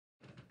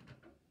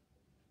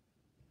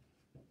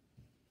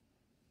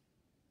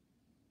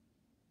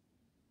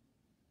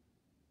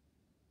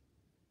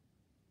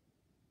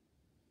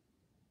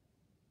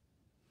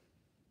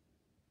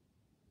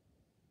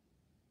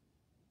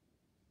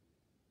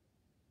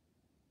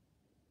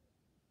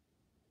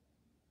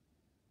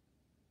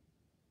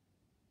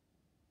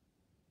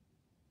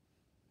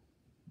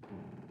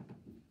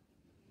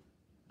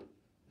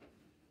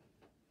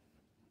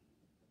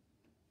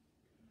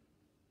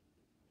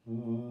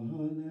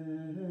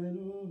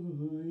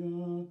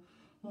Alleluia,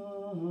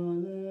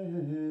 Alleluia,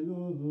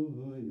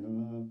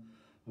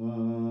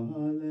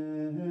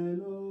 Alleluia,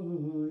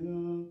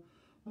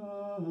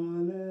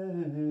 Alleluia.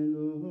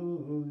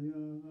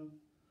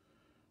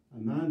 A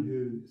man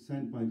who,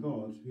 sent by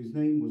God, whose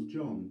name was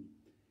John,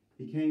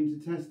 he came to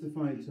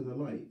testify to the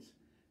light,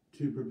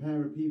 to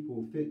prepare a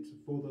people fit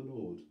for the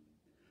Lord.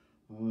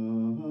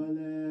 Alleluia,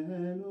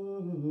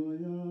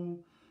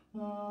 Alleluia,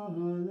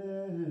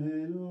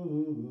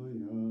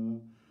 Alleluia,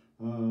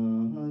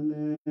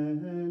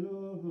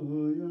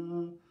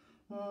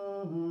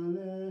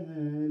 Alleluia.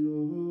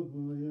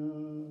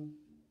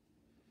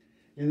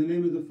 In the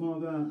name of the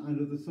Father, and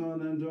of the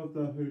Son, and of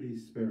the Holy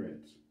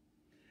Spirit.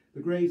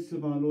 The grace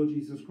of our Lord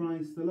Jesus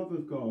Christ, the love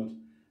of God,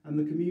 and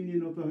the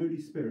communion of the Holy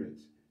Spirit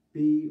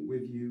be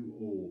with you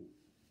all.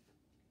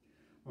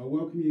 I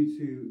welcome you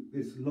to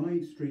this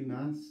live stream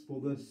Mass for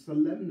the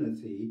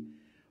Solemnity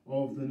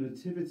of the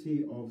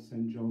Nativity of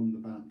St. John the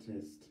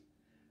Baptist.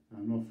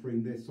 I'm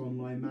offering this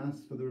online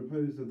Mass for the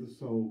repose of the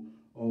soul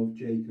of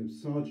Jacob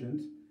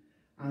Sargent,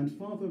 and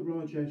Father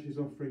Rajesh is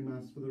offering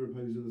Mass for the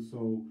repose of the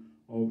soul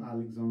of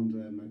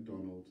Alexander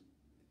MacDonald.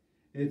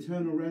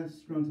 Eternal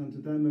rest grant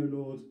unto them, O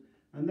Lord,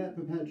 and let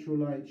perpetual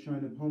light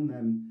shine upon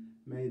them.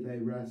 May they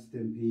rest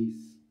in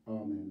peace.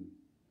 Amen.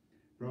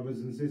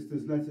 Brothers and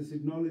sisters, let us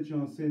acknowledge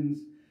our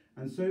sins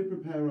and so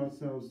prepare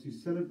ourselves to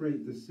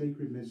celebrate the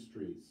sacred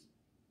mysteries.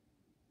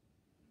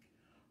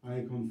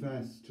 I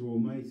confess to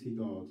Almighty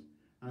God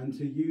and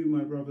to you,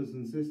 my brothers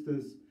and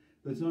sisters,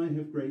 that I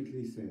have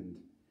greatly sinned,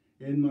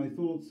 in my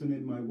thoughts and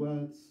in my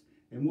words,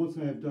 in what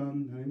I have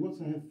done and in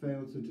what I have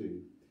failed to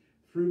do,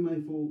 through my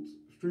most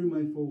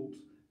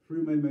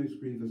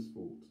grievous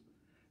fault.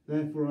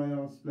 Therefore I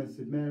ask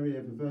Blessed Mary,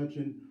 ever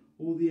Virgin,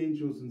 all the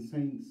angels and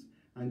saints,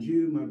 and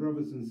you, my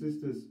brothers and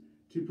sisters,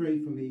 to pray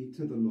for me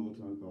to the Lord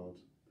our God.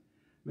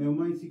 May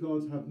Almighty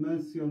God have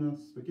mercy on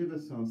us, forgive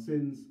us our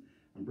sins,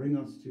 and bring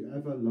us to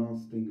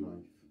everlasting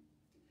life.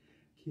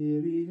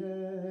 Kyrie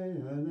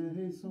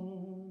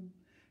eleison,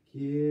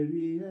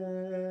 Kyrie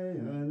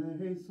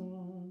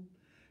eleison,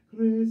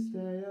 Christe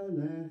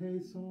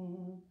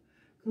eleison,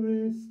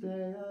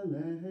 Christe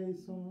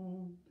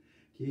eleison,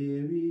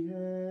 Kyrie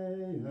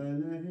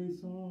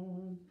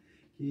eleison,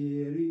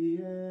 Kyrie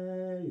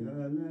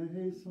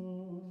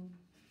eleison.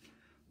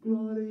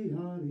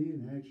 Gloria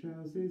in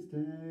excelsis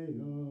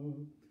Deo.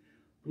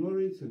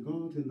 Glory to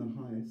God in the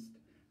highest,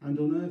 and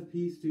on earth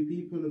peace to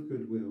people of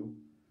good will.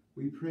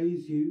 We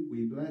praise you,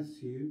 we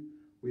bless you,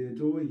 we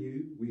adore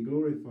you, we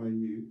glorify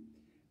you.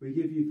 We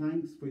give you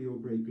thanks for your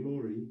great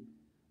glory.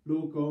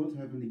 Lord God,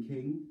 Heavenly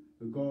King,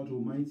 O God,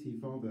 Almighty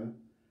Father,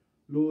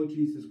 Lord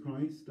Jesus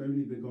Christ,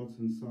 only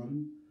begotten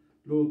Son,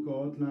 Lord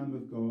God, Lamb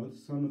of God,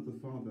 Son of the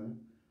Father,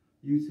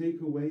 you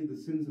take away the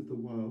sins of the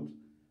world,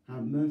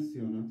 have mercy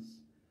on us.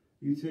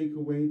 You take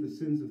away the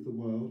sins of the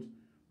world,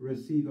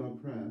 receive our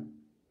prayer.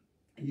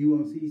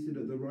 You are seated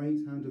at the right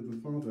hand of the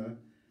Father,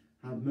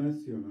 have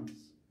mercy on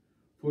us.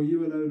 For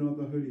you alone are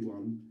the Holy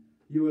One,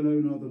 you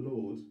alone are the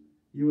Lord,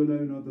 you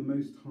alone are the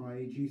Most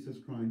High, Jesus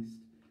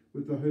Christ,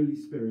 with the Holy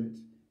Spirit,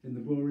 in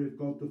the glory of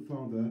God the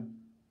Father.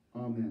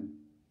 Amen.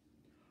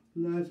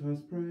 Let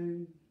us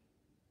pray.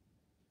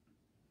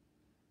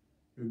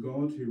 O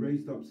God, who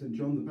raised up St.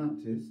 John the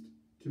Baptist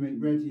to make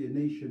ready a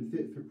nation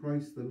fit for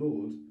Christ the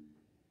Lord,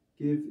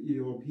 give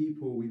your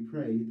people, we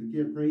pray,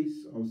 the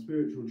grace of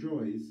spiritual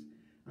joys,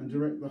 and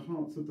direct the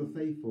hearts of the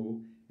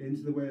faithful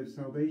into the way of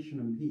salvation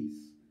and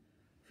peace.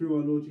 Through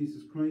our Lord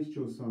Jesus Christ,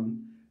 your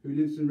Son, who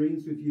lives and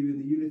reigns with you in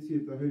the unity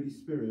of the Holy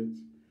Spirit,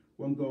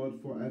 one God,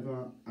 for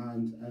ever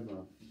and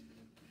ever.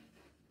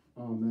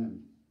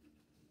 Amen.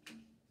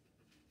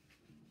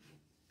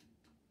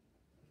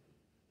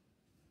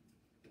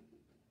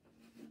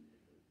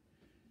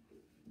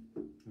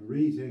 A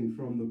reading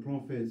from the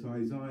prophet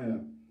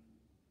Isaiah.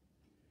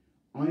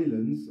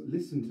 Islands,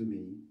 listen to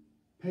me.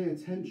 Pay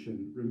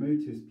attention,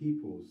 remotest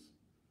peoples.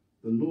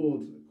 The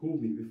Lord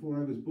called me before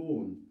I was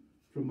born.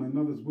 From my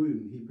mother's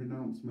womb he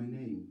pronounced my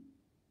name.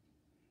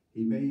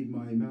 He made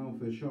my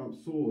mouth a sharp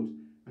sword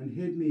and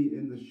hid me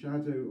in the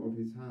shadow of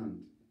his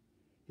hand.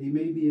 He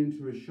made me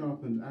into a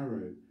sharpened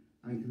arrow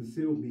and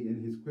concealed me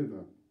in his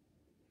quiver.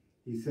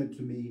 He said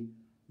to me,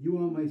 you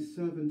are my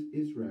servant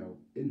Israel,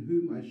 in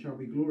whom I shall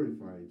be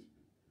glorified.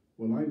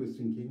 While I was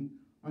thinking,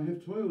 I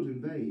have toiled in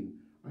vain,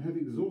 I have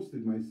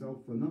exhausted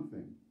myself for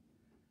nothing.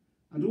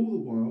 And all the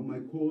while my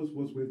cause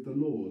was with the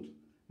Lord,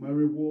 my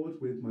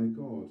reward with my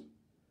God.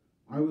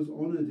 I was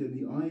honoured in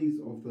the eyes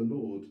of the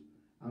Lord,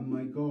 and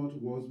my God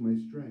was my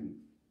strength.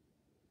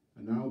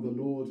 And now the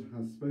Lord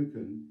has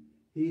spoken,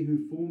 he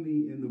who formed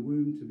me in the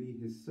womb to be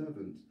his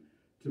servant,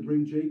 to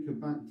bring Jacob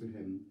back to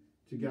him,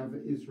 to gather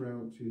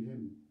Israel to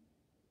him.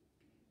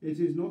 It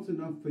is not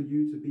enough for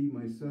you to be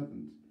my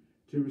servant,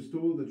 to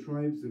restore the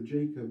tribes of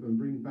Jacob and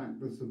bring back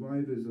the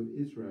survivors of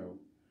Israel.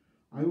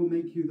 I will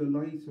make you the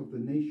light of the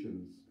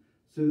nations,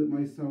 so that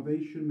my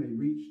salvation may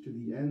reach to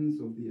the ends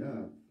of the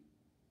earth.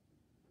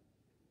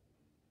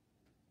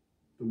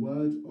 The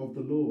word of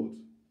the Lord.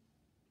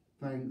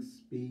 Thanks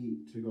be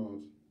to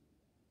God.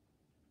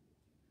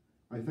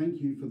 I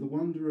thank you for the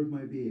wonder of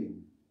my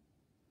being.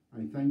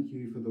 I thank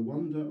you for the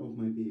wonder of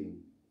my being.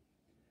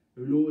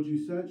 O Lord,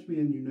 you search me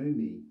and you know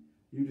me.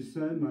 You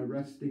discern my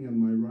resting and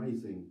my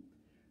rising.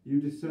 You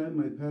discern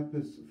my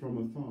purpose from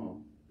afar.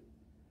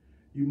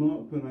 You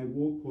mark when I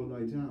walk or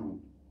lie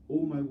down.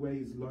 All my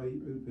ways lie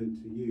open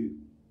to you.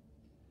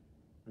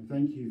 I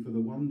thank you for the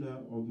wonder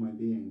of my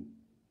being.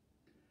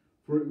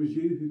 For it was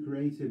you who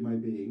created my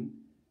being,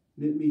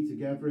 knit me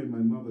together in my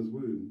mother's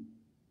womb.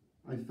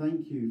 I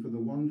thank you for the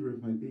wonder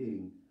of my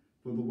being,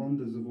 for the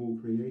wonders of all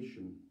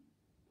creation.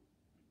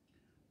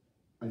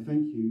 I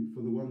thank you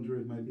for the wonder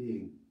of my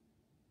being.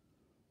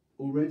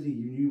 Already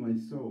you knew my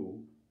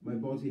soul, my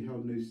body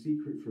held no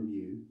secret from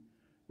you,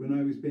 when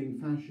I was being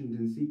fashioned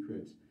in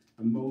secret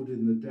and moulded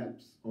in the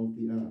depths of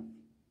the earth.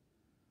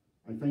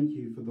 I thank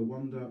you for the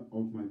wonder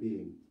of my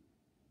being.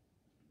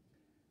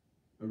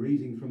 A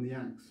reading from the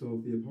Acts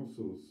of the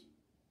Apostles.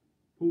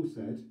 Paul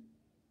said,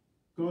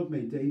 God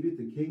made David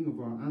the king of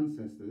our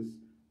ancestors,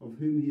 of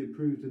whom he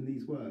approved in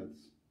these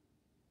words,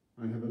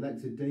 I have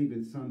elected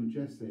David, son of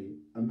Jesse,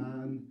 a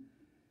man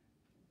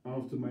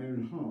after my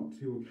own heart,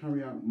 who will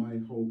carry out my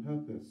whole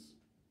purpose.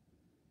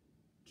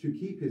 To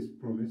keep his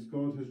promise,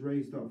 God has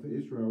raised up for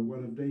Israel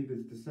one of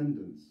David's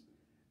descendants,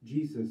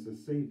 Jesus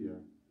as Saviour,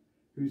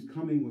 whose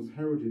coming was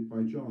heralded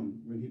by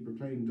John when he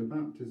proclaimed a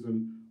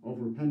baptism of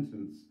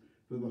repentance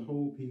for the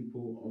whole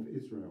people of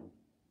Israel.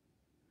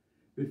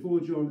 Before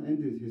John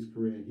ended his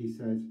career, he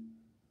said,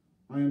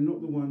 I am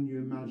not the one you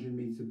imagine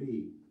me to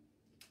be.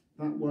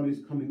 That one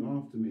is coming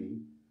after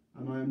me,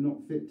 and I am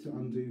not fit to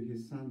undo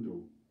his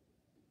sandal.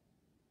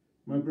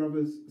 My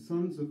brothers,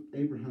 sons of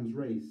Abraham's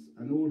race,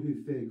 and all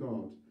who fear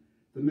God,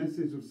 the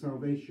message of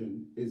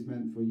salvation is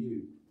meant for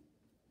you.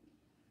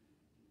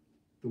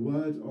 The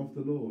word of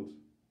the Lord.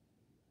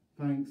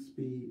 Thanks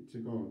be to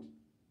God.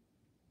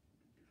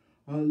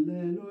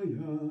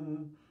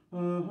 Alleluia,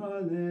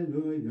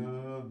 alleluia,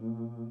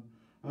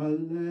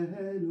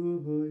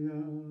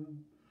 alleluia,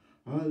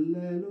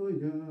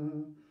 alleluia,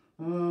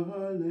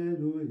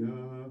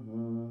 alleluia,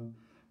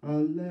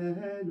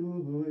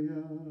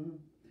 alleluia.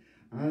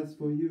 As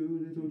for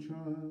you, little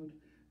child,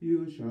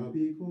 you shall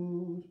be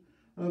called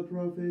a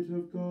prophet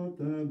of God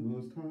the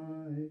Most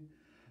High.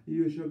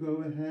 You shall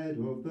go ahead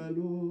of the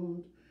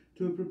Lord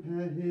to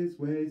prepare his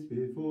ways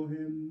before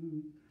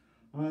him.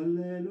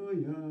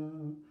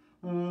 Alleluia,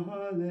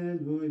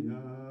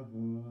 alleluia,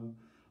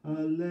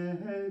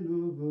 alleluia.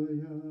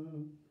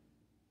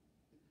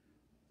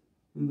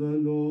 The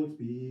Lord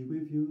be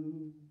with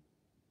you.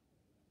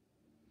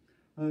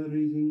 A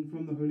reading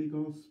from the Holy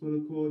Gospel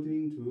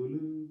according to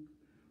Luke.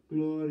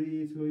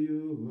 Glory to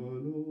you, O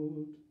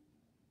Lord.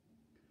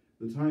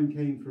 The time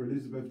came for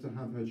Elizabeth to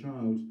have her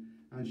child,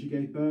 and she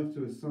gave birth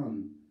to a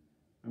son.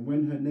 And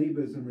when her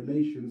neighbours and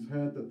relations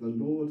heard that the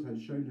Lord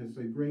had shown her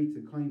so great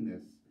a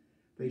kindness,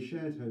 they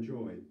shared her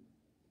joy.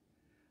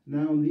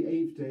 Now on the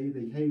 8th day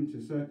they came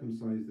to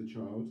circumcise the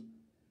child.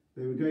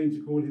 They were going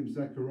to call him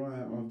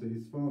Zechariah after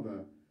his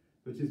father,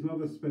 but his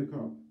mother spoke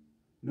up.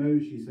 No,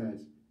 she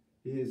said,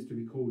 he is to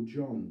be called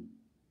John.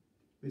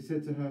 They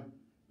said to her,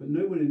 but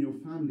no one in your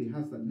family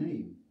has that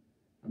name,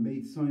 and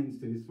made signs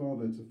to his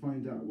father to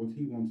find out what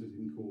he wanted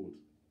him called.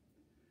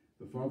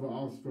 The father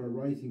asked for a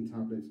writing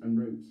tablet and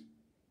wrote,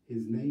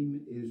 his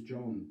name is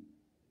John,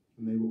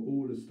 and they were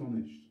all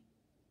astonished.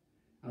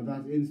 At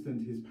that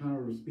instant his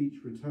power of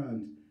speech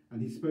returned,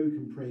 and he spoke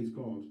and praised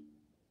God.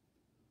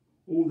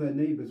 All their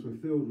neighbours were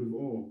filled with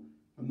awe,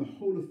 and the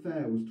whole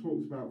affair was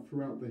talked about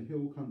throughout the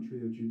hill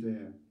country of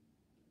Judea.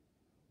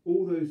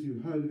 All those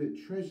who heard of it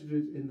treasured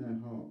it in their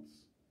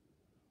hearts.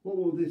 What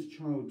will this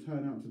child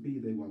turn out to be,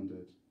 they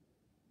wondered.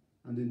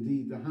 And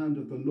indeed the hand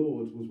of the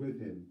Lord was with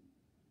him.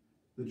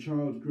 The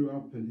child grew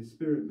up and his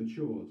spirit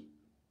matured,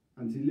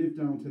 and he lived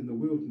out in the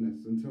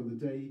wilderness until the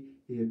day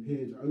he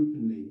appeared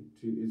openly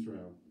to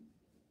Israel.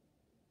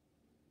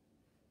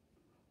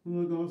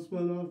 The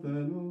Gospel of the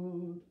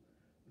Lord.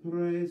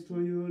 Praise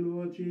to you,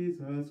 Lord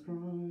Jesus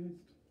Christ.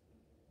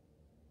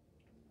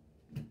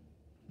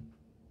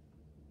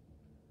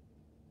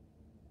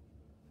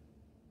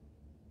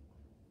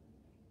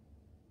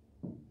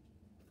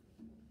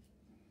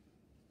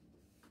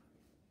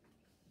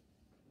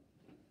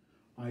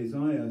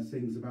 Isaiah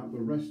sings about the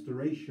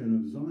restoration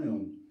of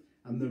Zion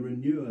and the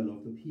renewal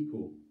of the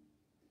people.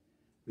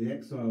 The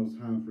exiles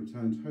have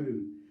returned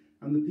home,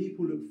 and the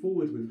people look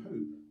forward with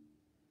hope.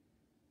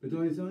 But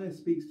Isaiah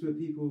speaks to a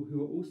people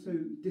who are also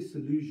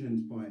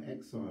disillusioned by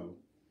exile.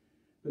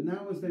 But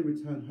now as they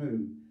return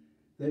home,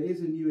 there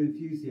is a new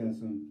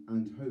enthusiasm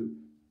and hope.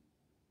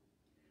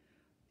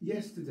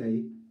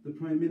 Yesterday, the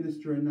Prime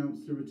Minister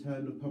announced the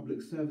return of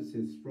public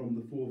services from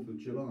the 4th of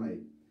July.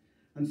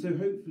 And so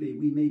hopefully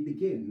we may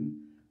begin,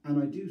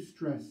 and I do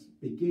stress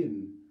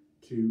begin,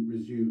 to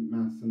resume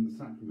Mass and the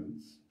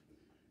sacraments.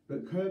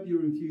 But curb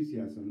your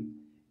enthusiasm.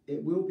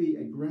 It will be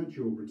a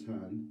gradual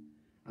return,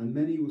 and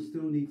many will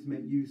still need to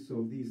make use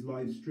of these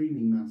live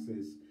streaming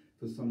Masses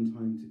for some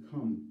time to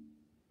come.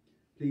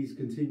 Please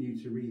continue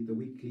to read the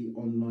weekly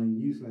online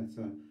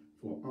newsletter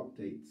for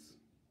updates.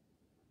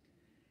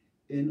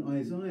 In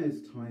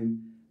Isaiah's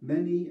time,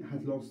 many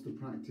had lost the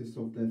practice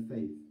of their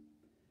faith,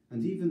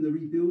 and even the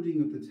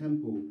rebuilding of the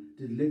temple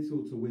did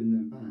little to win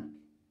them back.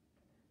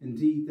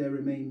 Indeed, there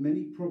remain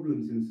many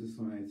problems in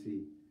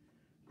society.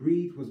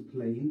 Greed was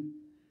plain,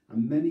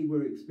 and many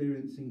were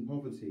experiencing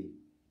poverty.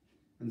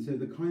 And so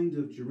the kind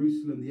of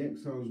Jerusalem the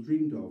exiles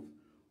dreamed of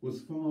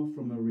was far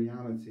from a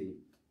reality.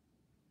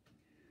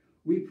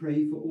 We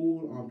pray for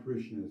all our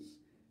parishioners,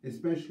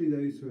 especially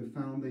those who have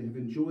found they have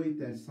enjoyed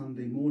their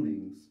Sunday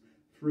mornings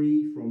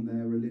free from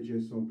their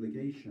religious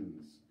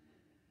obligations.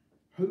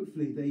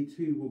 Hopefully they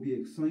too will be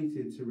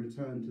excited to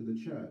return to the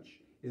church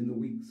in the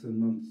weeks and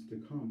months to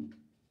come.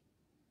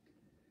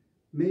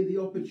 May the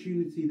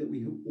opportunity that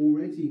we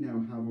already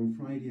now have on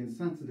Friday and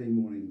Saturday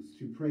mornings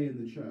to pray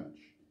in the church,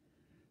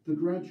 the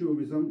gradual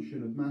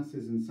resumption of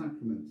masses and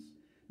sacraments,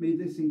 may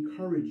this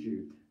encourage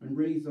you and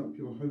raise up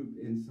your hope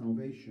in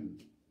salvation.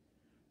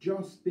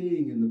 Just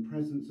being in the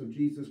presence of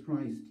Jesus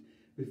Christ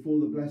before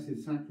the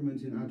Blessed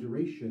Sacrament in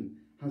adoration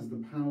has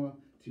the power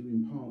to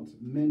impart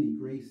many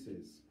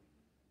graces.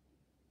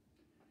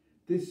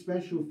 This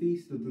special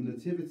feast of the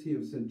Nativity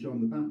of St. John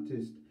the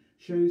Baptist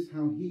shows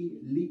how he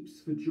leaps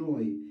for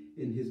joy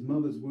in his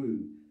mother's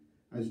womb,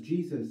 as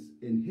Jesus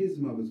in his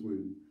mother's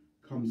womb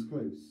comes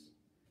close.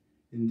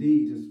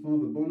 Indeed, as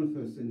Father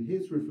Boniface in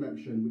his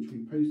reflection, which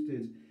we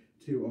posted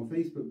to our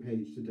Facebook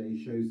page today,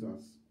 shows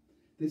us,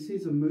 this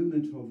is a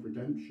moment of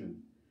redemption,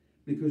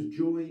 because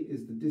joy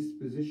is the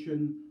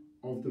disposition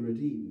of the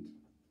redeemed.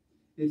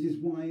 It is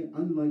why,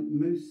 unlike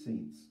most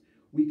saints,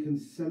 we can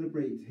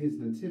celebrate his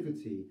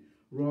nativity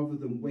rather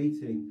than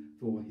waiting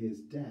for his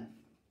death.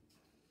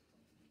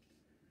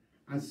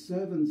 As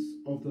servants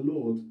of the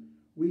Lord,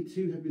 we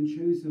too have been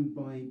chosen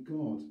by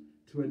God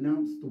to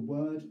announce the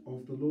word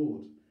of the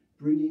Lord,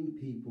 bringing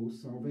people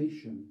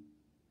salvation.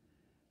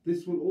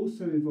 This will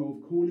also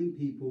involve calling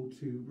people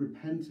to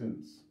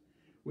repentance,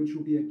 which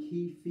will be a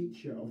key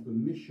feature of the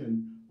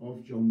mission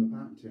of John the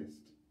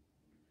Baptist.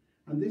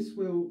 And this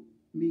will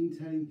mean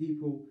telling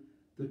people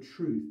the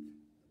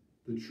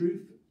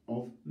truth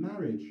of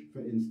marriage, for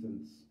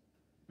instance,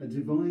 a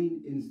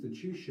divine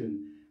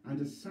institution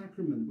and a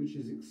sacrament which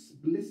is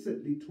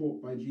explicitly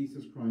taught by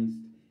Jesus Christ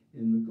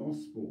in the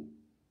gospel.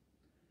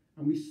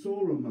 And we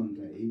saw on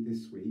Monday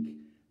this week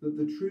that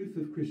the truth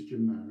of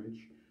Christian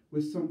marriage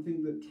was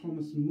something that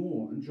Thomas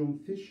More and John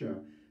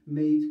Fisher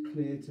made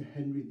clear to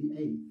Henry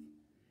VIII,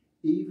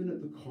 even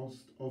at the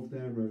cost of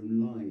their own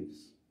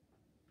lives.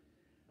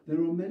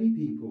 There are many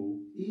people,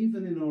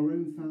 even in our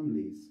own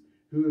families,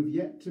 who have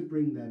yet to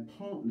bring their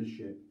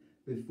partnership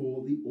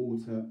before the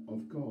altar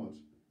of God.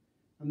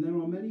 And there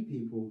are many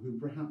people who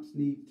perhaps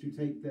need to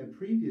take their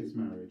previous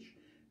marriage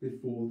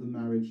before the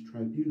marriage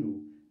tribunal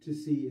to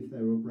see if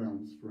there are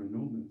grounds for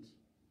annulment.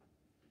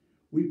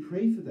 We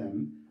pray for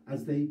them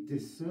as they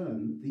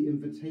discern the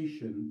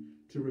invitation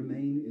to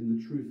remain in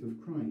the truth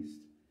of Christ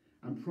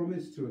and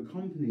promise to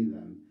accompany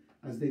them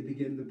as they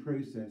begin the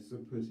process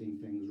of putting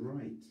things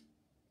right.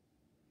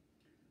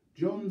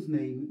 John's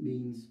name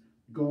means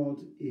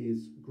God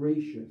is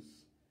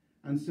gracious,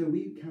 and so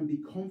we can be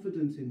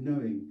confident in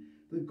knowing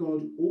that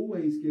God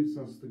always gives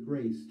us the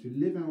grace to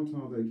live out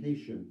our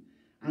vocation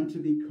and to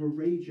be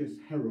courageous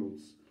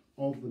heralds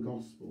of the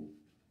gospel.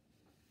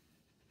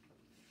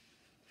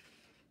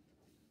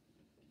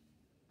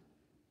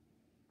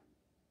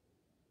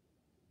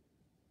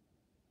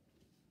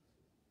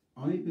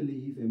 I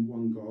believe in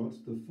one God,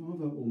 the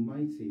Father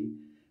Almighty,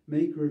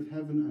 maker of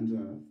heaven and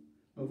earth,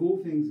 of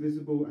all things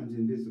visible and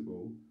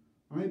invisible.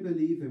 I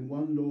believe in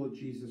one Lord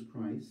Jesus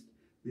Christ,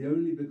 the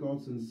only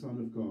begotten Son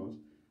of God,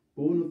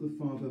 born of the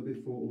Father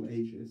before all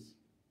ages,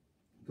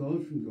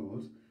 God from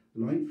God,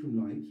 light from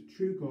light,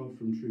 true God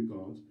from true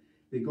God,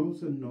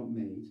 begotten, not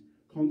made,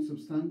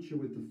 consubstantial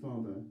with the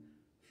Father,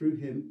 through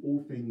him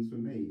all things were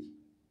made.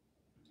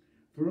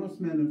 For us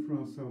men and for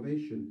our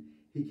salvation,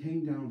 he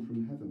came down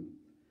from heaven,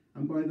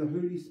 and by the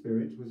Holy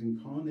Spirit was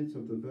incarnate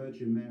of the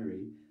Virgin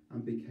Mary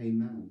and became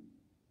man.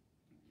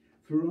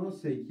 For our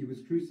sake he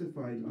was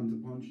crucified under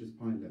Pontius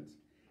Pilate.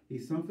 He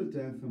suffered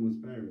death and was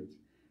buried,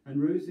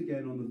 and rose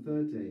again on the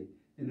third day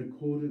in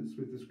accordance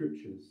with the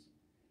Scriptures.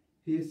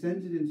 He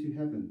ascended into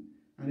heaven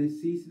and is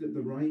seated at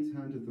the right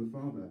hand of the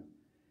Father.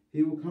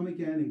 He will come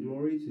again in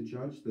glory to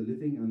judge the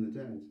living and the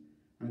dead,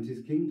 and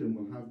his kingdom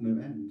will have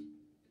no end.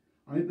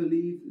 I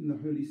believe in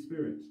the Holy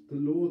Spirit, the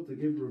Lord, the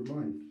giver of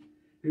life,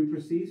 who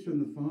proceeds from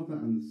the Father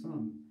and the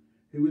Son,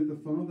 who with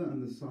the Father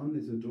and the Son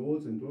is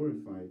adored and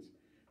glorified,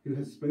 who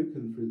has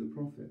spoken through the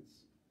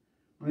prophets.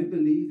 I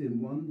believe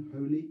in one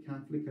holy,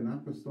 Catholic and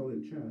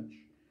Apostolic Church.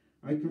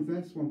 I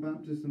confess one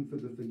baptism for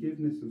the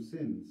forgiveness of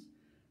sins,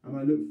 and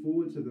I look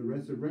forward to the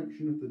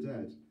resurrection of the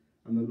dead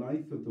and the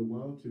life of the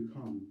world to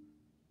come.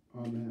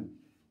 Amen.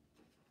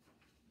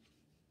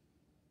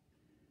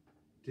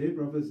 Dear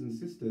brothers and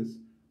sisters,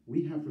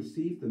 we have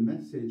received the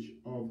message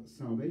of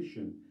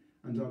salvation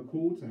and are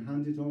called to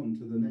hand it on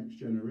to the next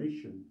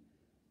generation.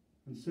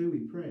 And so we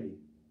pray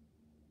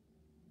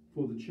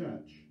for the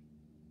Church.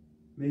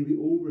 May we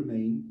all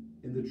remain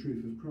in the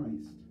truth of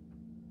Christ.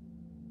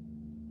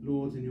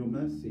 Lord, in your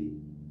mercy,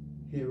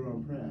 hear our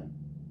prayer.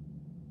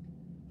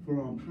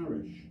 For our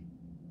parish,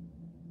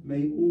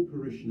 may all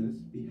parishioners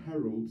be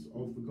heralds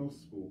of the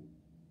gospel.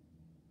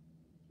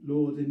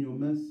 Lord, in your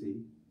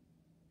mercy,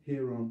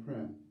 hear our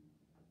prayer.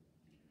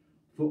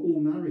 For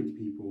all married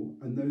people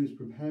and those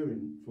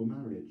preparing for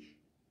marriage,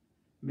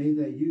 may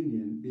their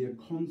union be a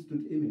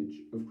constant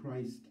image of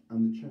Christ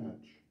and the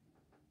Church.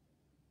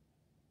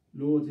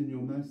 Lord, in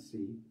your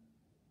mercy,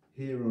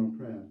 hear our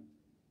prayer.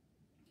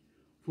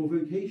 For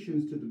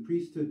vocations to the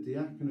priesthood,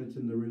 diaconate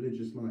and the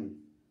religious life,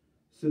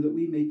 so that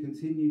we may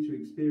continue to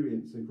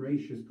experience a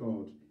gracious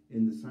God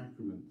in the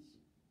sacraments.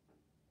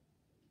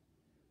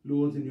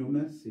 Lord, in your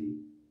mercy,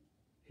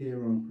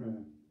 hear our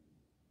prayer.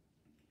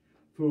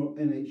 For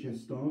NHS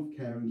staff,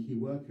 care and key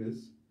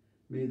workers,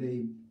 may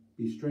they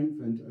be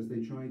strengthened as they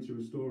try to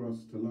restore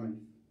us to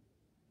life.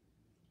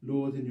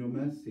 Lord, in your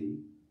mercy,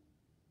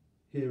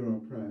 hear our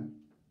prayer.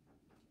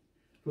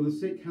 For the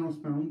sick,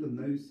 housebound and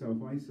those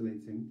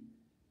self-isolating,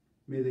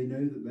 may they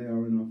know that they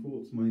are in our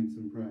thoughts, minds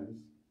and prayers.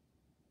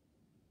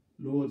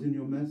 Lord, in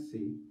your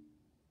mercy,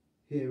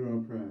 hear our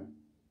prayer.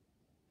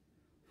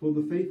 For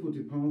the faithful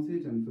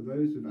departed and for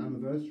those with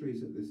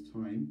anniversaries at this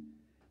time,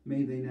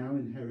 may they now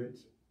inherit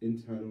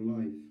eternal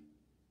life.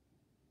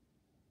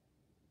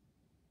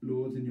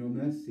 Lord, in your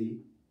mercy,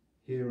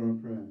 hear our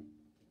prayer.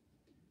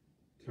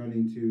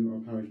 Turning to our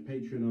parish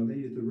patron, Our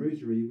Lady of the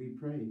Rosary, we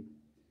pray.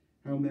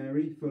 Hail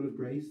Mary, full of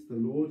grace, the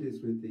Lord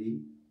is with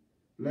thee.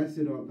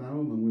 Blessed art thou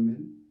among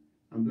women,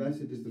 and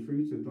blessed is the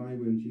fruit of thy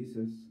womb,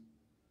 Jesus.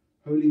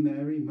 Holy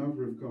Mary,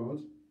 Mother of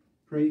God,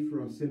 pray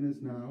for us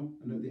sinners now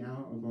and at the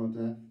hour of our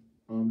death.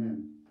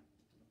 Amen.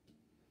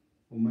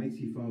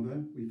 Almighty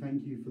Father, we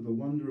thank you for the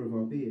wonder of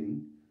our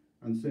being,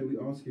 and so we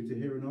ask you to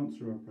hear and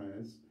answer our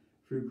prayers,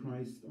 through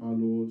Christ our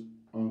Lord.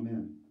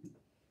 Amen.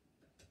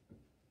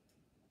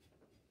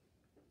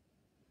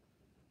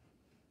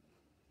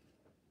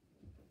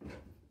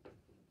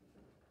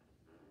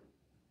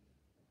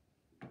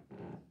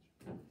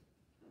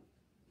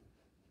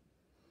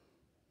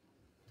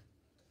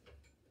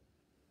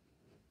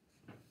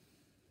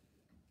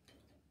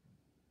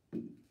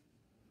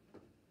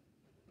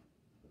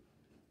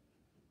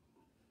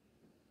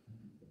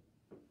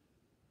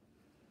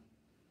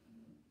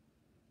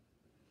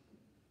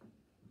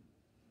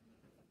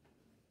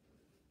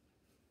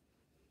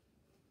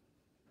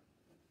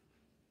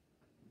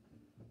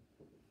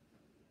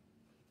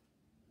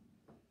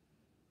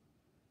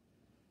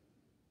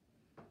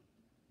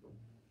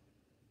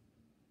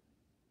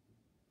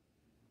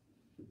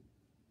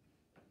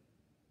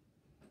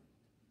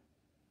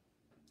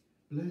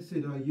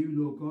 Blessed are you,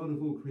 Lord God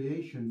of all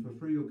creation, for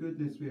through your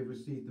goodness we have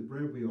received the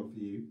bread we offer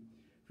you.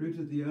 Fruit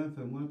of the earth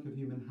and work of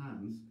human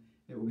hands,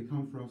 it will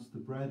become for us the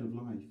bread of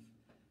life.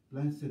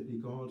 Blessed be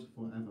God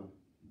forever.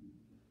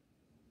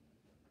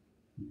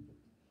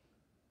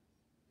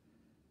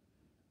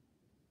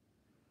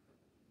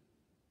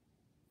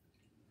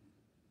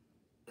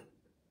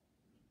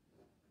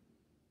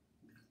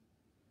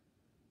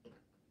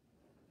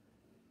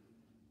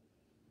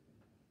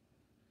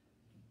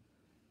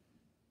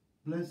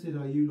 Blessed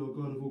are you, Lord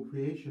God of all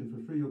creation,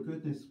 for through your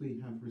goodness we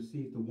have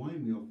received the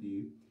wine we offer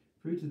you.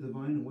 Fruit of the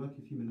vine and work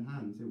of human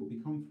hands, it will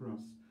become for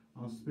us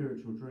our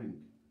spiritual drink.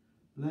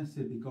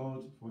 Blessed be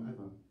God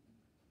forever.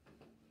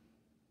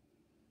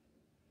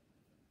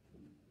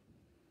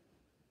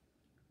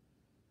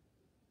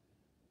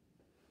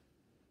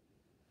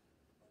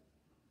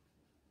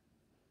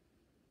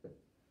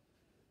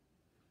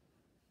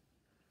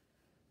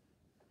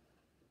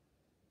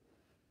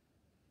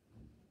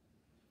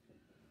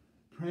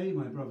 Pray,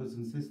 my brothers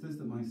and sisters,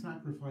 that my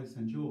sacrifice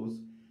and yours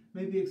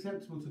may be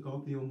acceptable to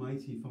God the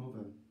Almighty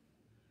Father.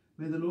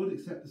 May the Lord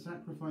accept the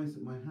sacrifice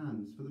at my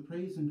hands for the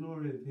praise and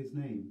glory of his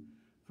name,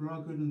 for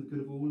our good and the good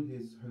of all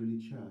his holy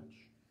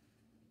church.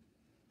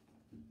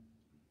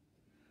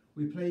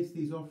 We place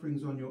these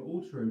offerings on your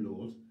altar, O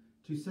Lord,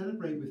 to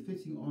celebrate with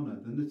fitting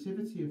honour the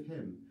nativity of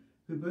him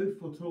who both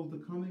foretold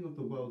the coming of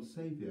the world's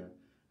Saviour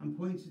and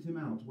pointed him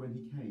out when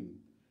he came,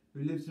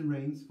 who lives and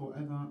reigns for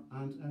ever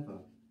and ever.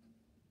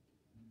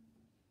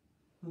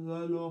 The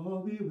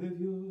Lord be with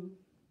you.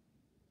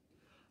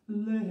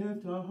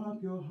 Lift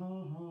up your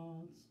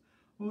hearts.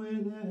 We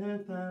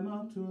lift them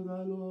up to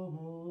the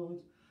Lord.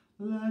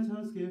 Let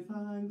us give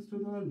thanks to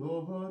the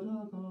Lord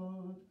our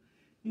God.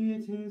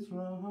 It is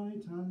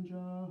right and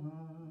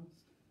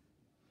just.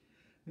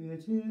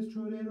 It is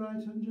truly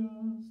right and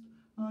just,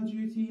 our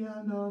duty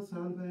and our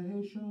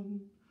salvation,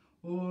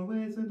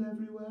 always and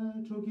everywhere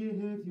to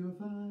give you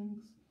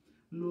thanks.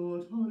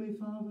 Lord, Holy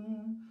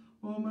Father,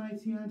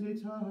 Almighty and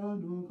eternal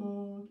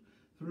God,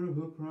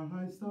 through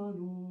Christ our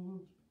Lord.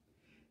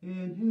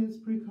 In his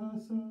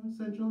precursor,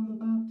 St. John the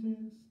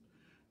Baptist,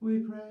 we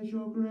praise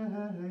your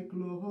great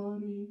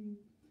glory.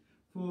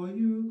 For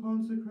you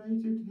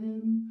consecrated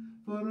him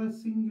for a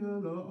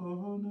singular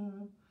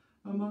honour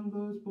among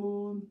those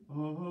born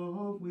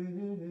of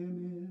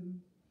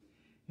women.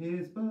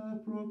 His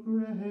birth brought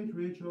great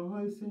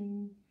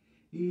rejoicing.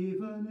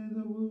 Even in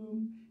the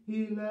womb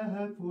he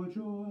leapt for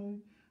joy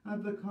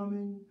at the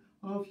coming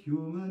of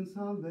human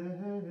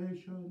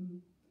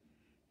salvation.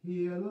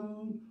 He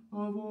alone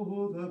of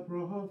all the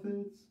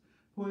prophets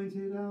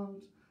pointed out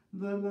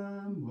the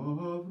Lamb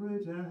of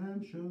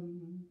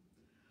redemption.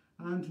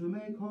 And to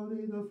make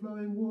holy the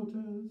flowing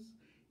waters,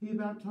 he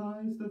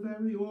baptized the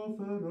very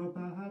author of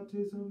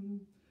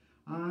baptism,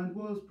 and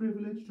was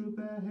privileged to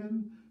bear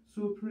him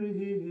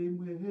supreme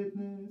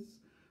witness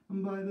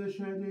by the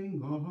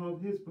shedding of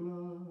his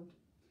blood.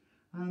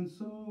 And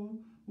so,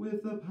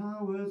 with the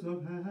powers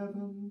of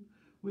heaven,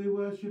 we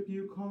worship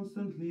you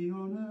constantly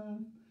on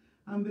earth,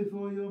 and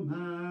before your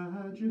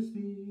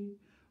majesty,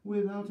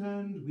 without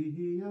end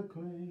we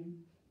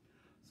acclaim.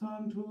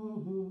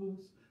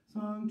 Sanctus,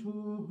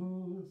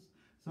 Sanctus,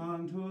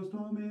 Sanctus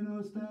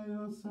Dominus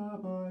Deus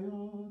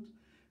Sabaoth,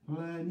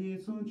 pleni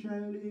sunt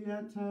celi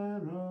et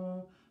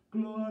terra,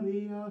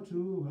 gloria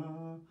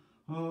tua,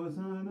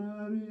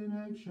 Hosanna in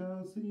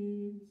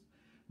excelsis,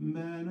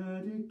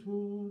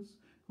 benedictus,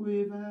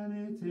 qui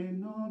venit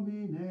in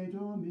nomine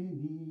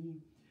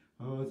Domini,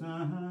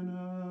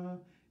 Hosanna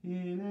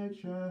in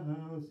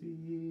excelsis.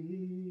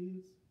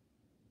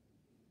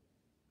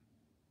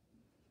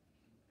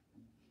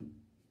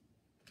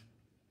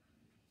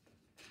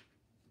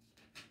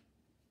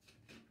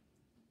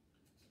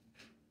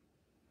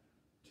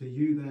 To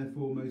you,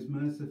 therefore, most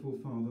merciful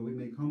Father, we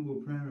make humble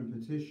prayer and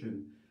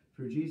petition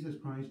through Jesus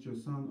Christ, your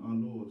Son, our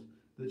Lord,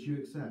 that you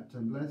accept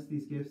and bless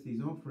these gifts, these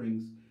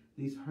offerings,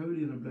 these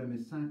holy and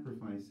unblemished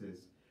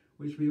sacrifices,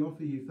 which we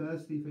offer you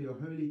firstly for your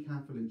holy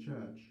Catholic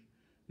Church.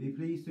 Be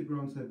pleased to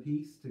grant her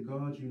peace, to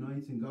guard,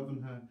 unite and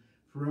govern her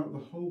throughout the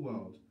whole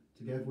world,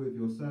 together with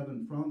your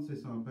servant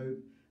Francis our Pope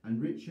and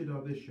Richard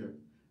our Bishop,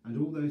 and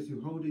all those who,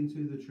 holding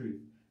to the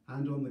truth,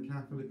 hand on the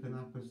Catholic and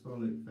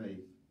Apostolic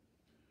faith.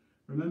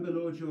 Remember,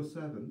 Lord, your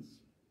servants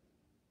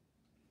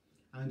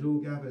and all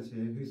gathered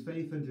here, whose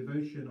faith and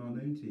devotion are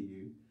known to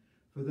you.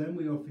 For them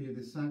we offer you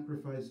this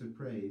sacrifice of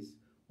praise,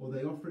 or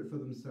they offer it for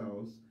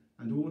themselves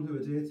and all who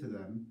adhere to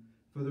them,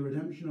 for the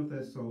redemption of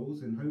their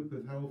souls in hope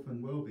of health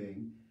and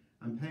well-being,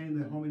 and paying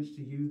their homage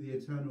to you, the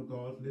eternal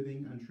God,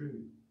 living and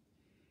true.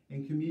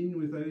 In communion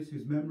with those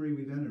whose memory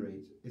we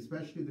venerate,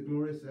 especially the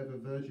glorious ever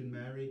Virgin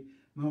Mary,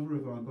 Mother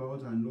of our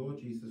God and Lord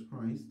Jesus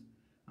Christ,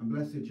 and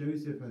blessed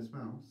Joseph, her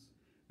spouse,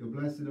 your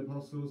blessed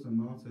apostles and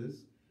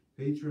martyrs,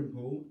 Peter and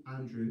Paul,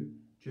 Andrew,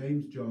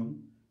 James,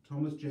 John,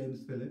 Thomas,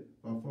 James, Philip,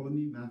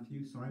 Bartholomew,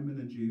 Matthew, Simon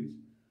and Jude,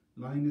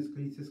 Linus,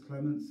 Cletus,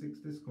 Clement,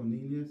 Sixtus,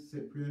 Cornelius,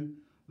 Cyprian,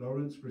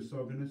 Lawrence,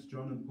 Chrysogonus,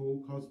 John and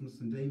Paul,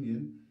 Cosmas and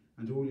Damian,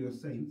 and all your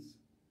saints,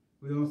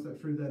 we ask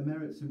that through their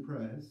merits and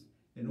prayers,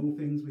 in all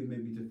things we may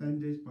be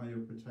defended by your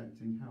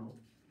protecting help.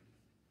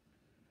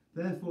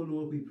 Therefore,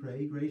 Lord, we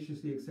pray,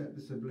 graciously accept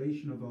this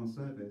oblation of our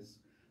service,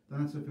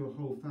 that of your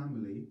whole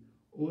family.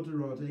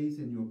 Order our days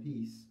in your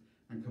peace,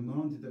 and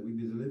commanded that we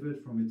be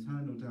delivered from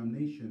eternal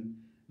damnation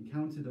and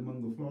counted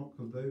among the flock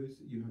of those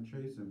you have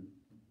chosen.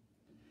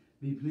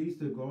 Be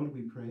pleased, O God,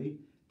 we pray,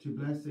 to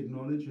bless,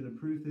 acknowledge and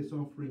approve this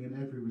offering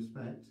in every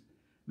respect.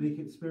 Make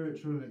it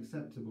spiritual and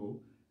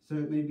acceptable, so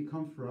it may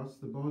become for us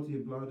the body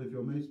and blood of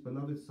your most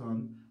beloved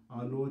Son,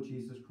 our Lord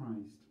Jesus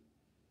Christ.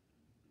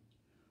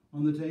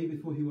 On the day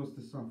before he was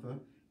to suffer,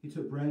 he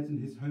took bread in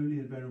his holy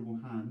and venerable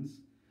hands,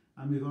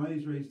 and with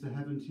eyes raised to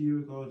heaven to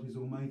you, God, his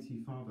almighty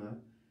Father,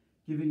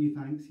 giving you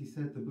thanks, he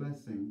said the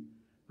blessing,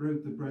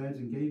 broke the bread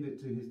and gave it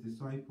to his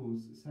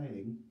disciples,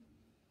 saying,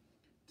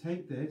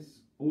 "Take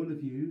this, all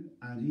of you,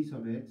 and eat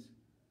of it,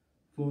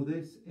 for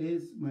this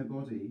is my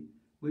body,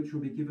 which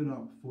will be given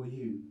up for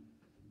you."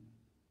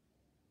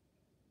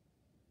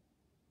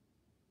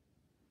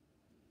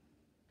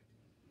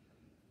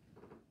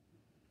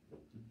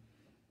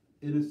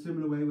 In a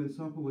similar way, when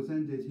supper was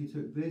ended, he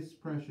took this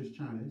precious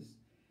chalice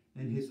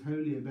in his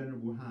holy and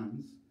venerable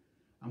hands,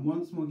 and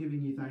once more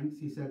giving you thanks,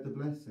 he said the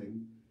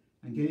blessing,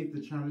 and gave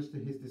the chalice to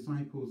his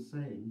disciples,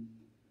 saying,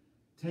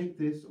 "Take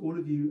this, all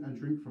of you, and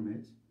drink from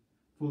it,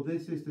 for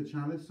this is the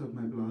chalice of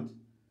my blood,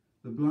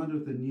 the blood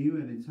of the new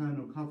and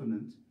eternal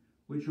covenant,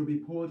 which will be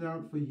poured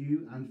out for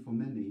you and for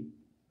many,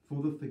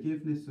 for the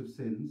forgiveness of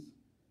sins.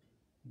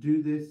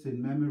 Do this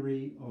in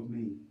memory of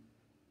me."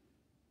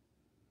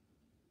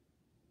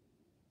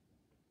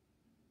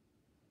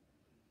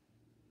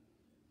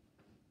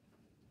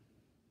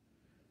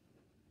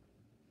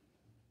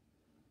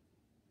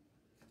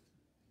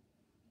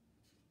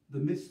 The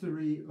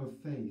mystery of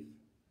faith.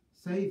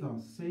 Save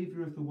us,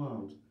 Saviour of the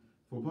world,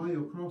 for by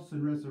your cross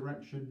and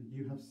resurrection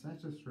you have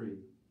set us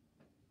free.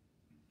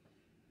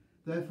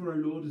 Therefore, O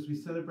Lord, as we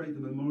celebrate the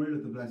memorial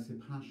of the Blessed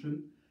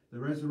Passion, the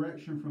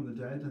resurrection from the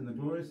dead, and the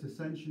glorious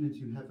ascension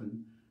into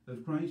heaven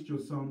of Christ your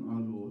Son,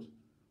 our Lord,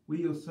 we,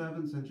 your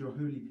servants and your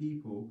holy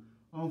people,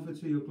 offer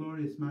to your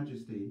glorious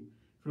majesty,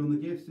 from the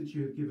gifts that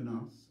you have given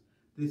us,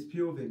 this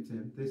pure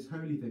victim, this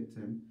holy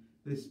victim,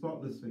 this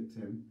spotless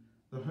victim,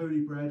 the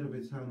holy bread of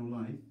eternal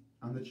life,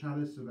 and the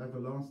chalice of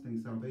everlasting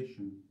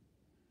salvation.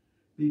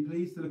 Be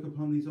pleased to look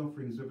upon these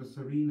offerings with a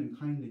serene and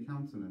kindly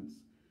countenance,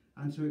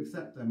 and to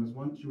accept them as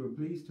once you were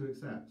pleased to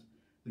accept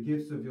the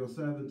gifts of your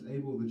servant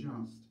Abel the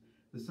just,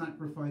 the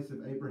sacrifice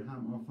of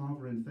Abraham our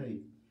father in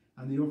faith,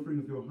 and the offering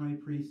of your high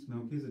priest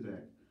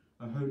Melchizedek,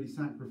 a holy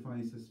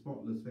sacrifice, a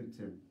spotless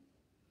victim.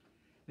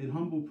 In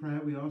humble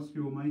prayer we ask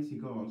you, Almighty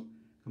God,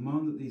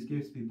 command that these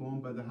gifts be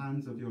borne by the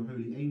hands of your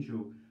holy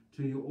angel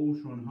to your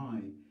altar on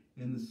high,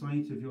 in the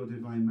sight of your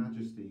divine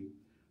majesty,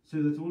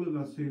 so that all of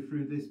us who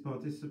through this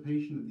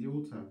participation at the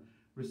altar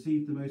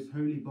receive the most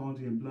holy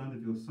body and blood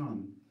of your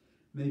Son,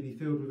 may be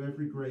filled with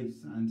every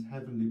grace and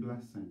heavenly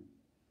blessing.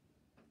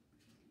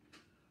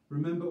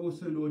 Remember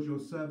also, Lord, your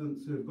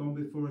servants who have gone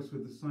before us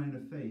with the sign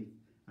of faith,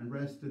 and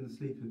rest in the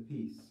sleep of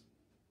peace.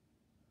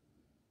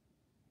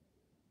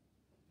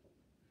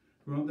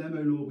 Grant them,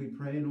 O Lord, we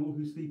pray, and all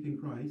who sleep in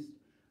Christ,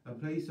 a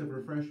place of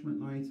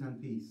refreshment, light,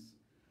 and peace.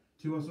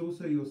 To us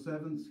also, your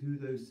servants, who,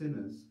 though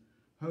sinners,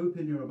 hope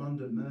in your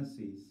abundant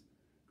mercies,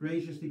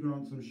 graciously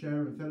grant some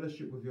share and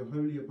fellowship with your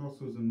holy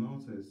apostles and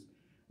martyrs,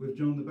 with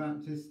John the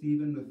Baptist,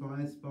 Stephen,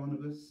 Matthias,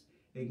 Barnabas,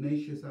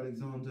 Ignatius,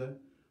 Alexander,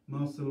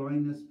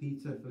 Marcellinus,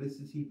 Peter,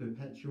 Felicity,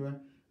 Perpetua,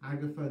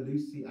 Agatha,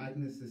 Lucy,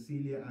 Agnes,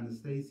 Cecilia,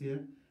 Anastasia,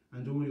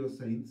 and all your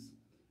saints.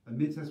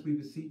 Admit us, we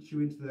beseech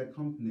you, into their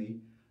company,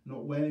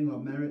 not weighing our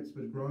merits,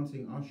 but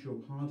granting us your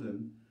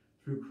pardon,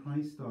 through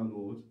Christ our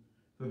Lord,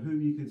 for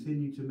whom you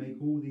continue to make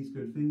all these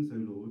good things, O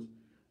Lord.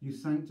 You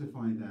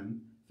sanctify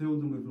them, fill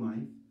them with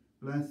life,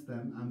 bless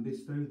them, and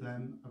bestow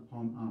them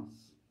upon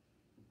us.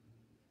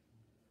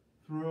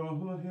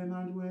 Through him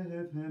and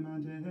with him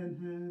and in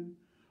him,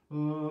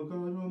 O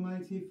God,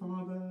 Almighty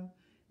Father,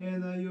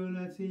 in the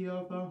unity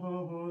of the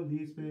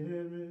Holy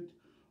Spirit,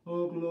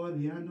 all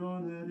glory and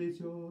honour is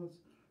yours,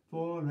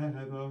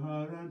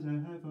 forever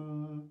and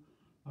ever.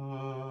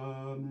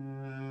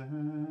 Amen.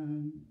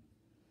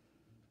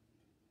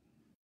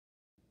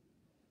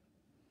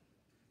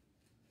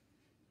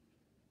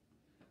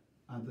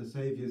 At the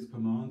Saviour's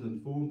command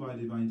and formed by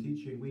divine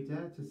teaching, we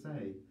dare to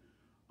say,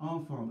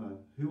 Our Father,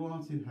 who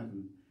art in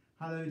heaven,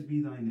 hallowed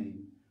be thy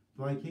name.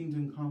 Thy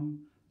kingdom come,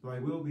 thy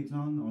will be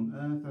done on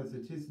earth as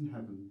it is in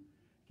heaven.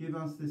 Give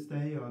us this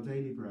day our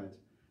daily bread,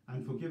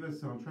 and forgive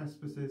us our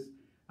trespasses,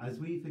 as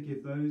we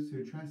forgive those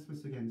who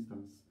trespass against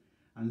us.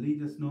 And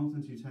lead us not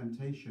into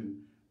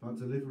temptation, but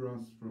deliver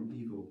us from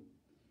evil.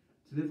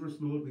 Deliver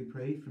us, Lord, we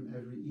pray, from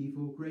every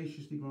evil.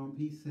 Graciously grant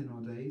peace in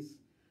our days,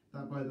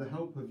 that by the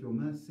help of your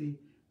mercy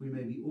we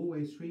may be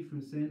always free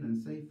from sin and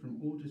safe from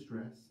all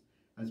distress,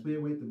 as we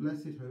await the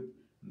blessed hope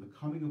and the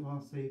coming of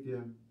our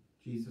Saviour,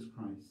 Jesus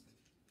Christ.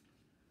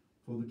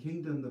 For the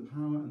kingdom, the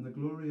power, and the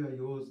glory are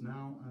yours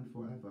now and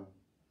forever.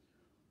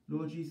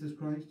 Lord Jesus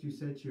Christ, you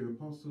said to your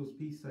apostles,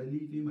 Peace I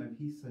leave you, my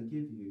peace I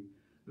give you.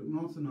 Look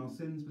not on our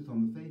sins, but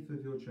on the faith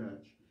of your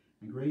church,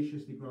 and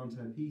graciously grant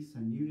her peace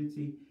and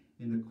unity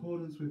in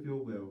accordance with your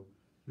will,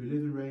 who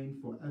live and reign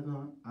for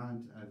ever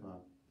and ever.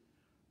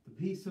 The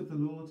peace of the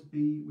Lord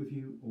be with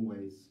you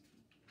always.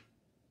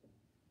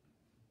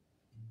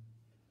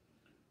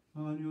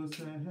 Agnus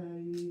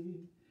Dei,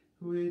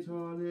 qui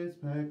tollis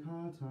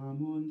peccata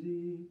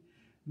mundi,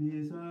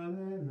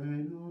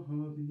 miserere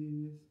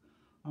nobis.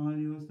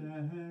 Agnus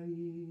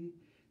Dei,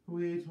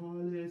 qui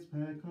tollis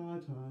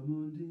peccata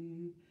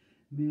mundi,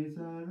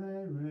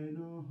 miserere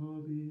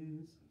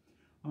nobis.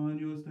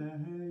 Agnus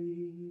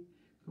Dei,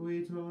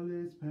 qui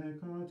tollis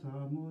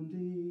peccata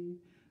mundi,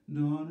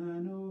 dona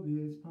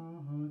nobis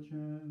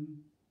pacem.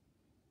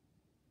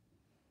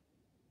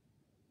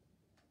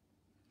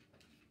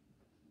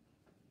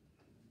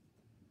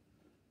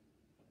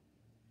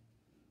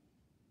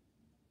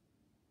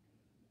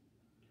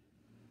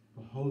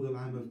 Behold the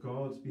Lamb of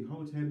God,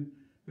 behold him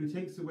who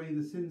takes away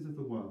the sins of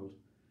the world.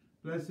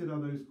 Blessed are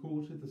those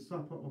called to the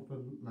supper of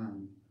the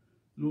Lamb.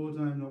 Lord,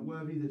 I am not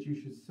worthy that you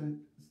should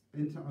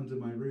enter under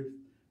my roof,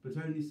 but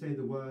only say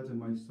the word, and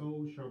my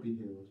soul shall be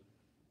healed.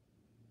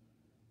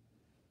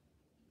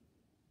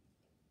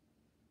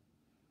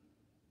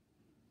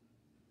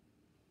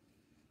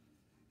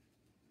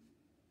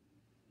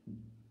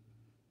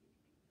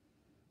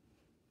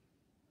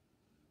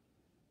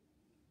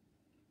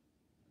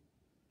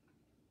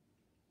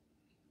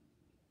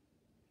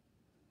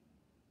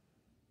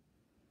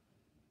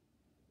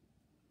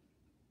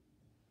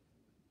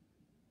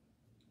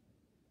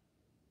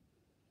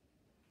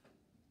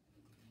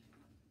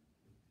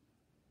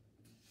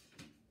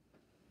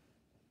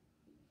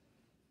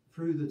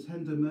 Through the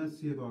tender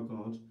mercy of our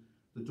God,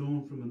 the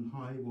dawn from on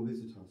high will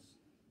visit us.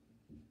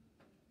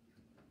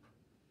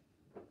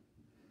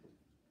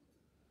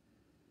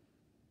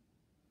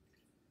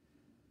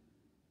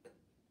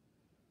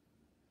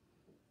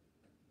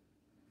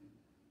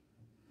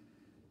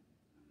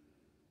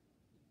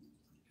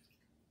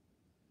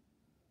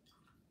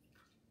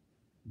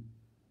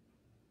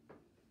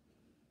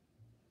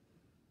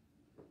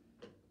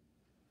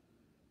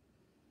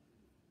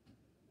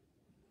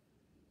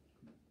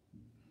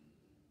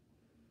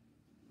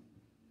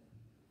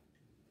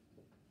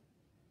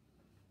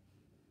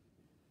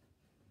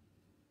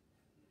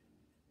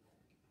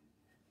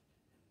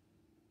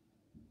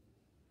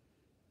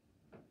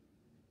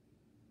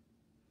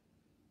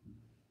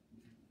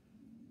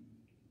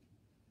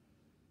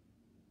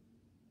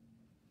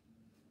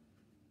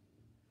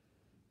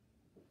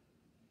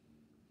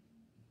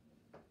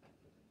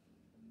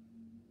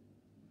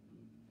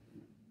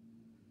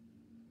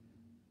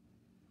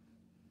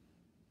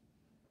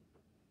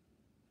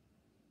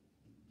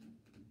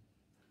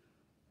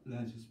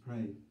 Let us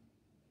pray.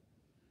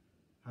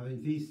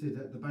 Having feasted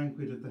at the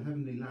banquet of the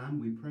heavenly Lamb,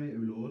 we pray, O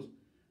Lord,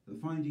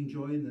 that finding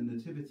joy in the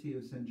Nativity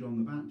of St. John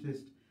the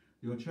Baptist,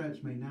 your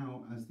Church may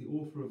now, as the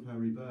author of her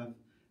rebirth,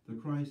 the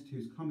Christ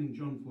whose coming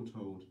John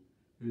foretold,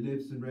 who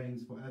lives and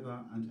reigns for ever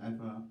and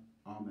ever.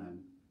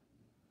 Amen.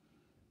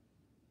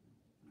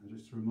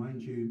 Just to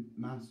remind you,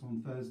 Mass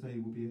on Thursday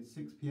will be at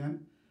 6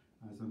 p.m,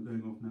 as I'm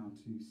going off now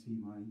to see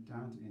my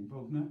dad in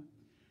Bognor.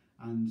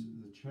 And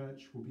the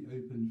church will be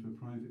open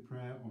for private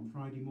prayer on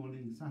Friday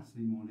morning,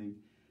 Saturday morning,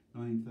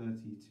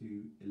 9:30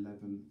 to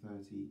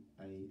 11:30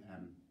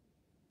 a.m.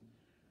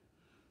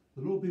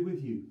 The Lord be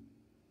with you.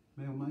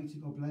 May Almighty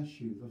God bless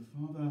you, the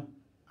Father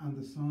and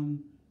the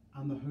Son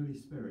and the Holy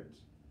Spirit.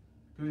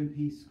 Go in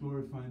peace,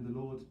 glorifying the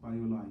Lord by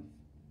your life.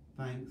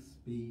 Thanks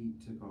be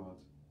to God.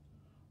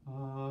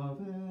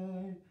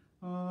 Ave,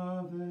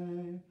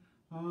 Ave,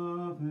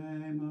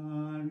 Ave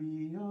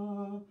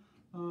Maria,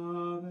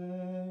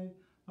 Ave,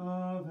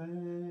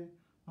 Ave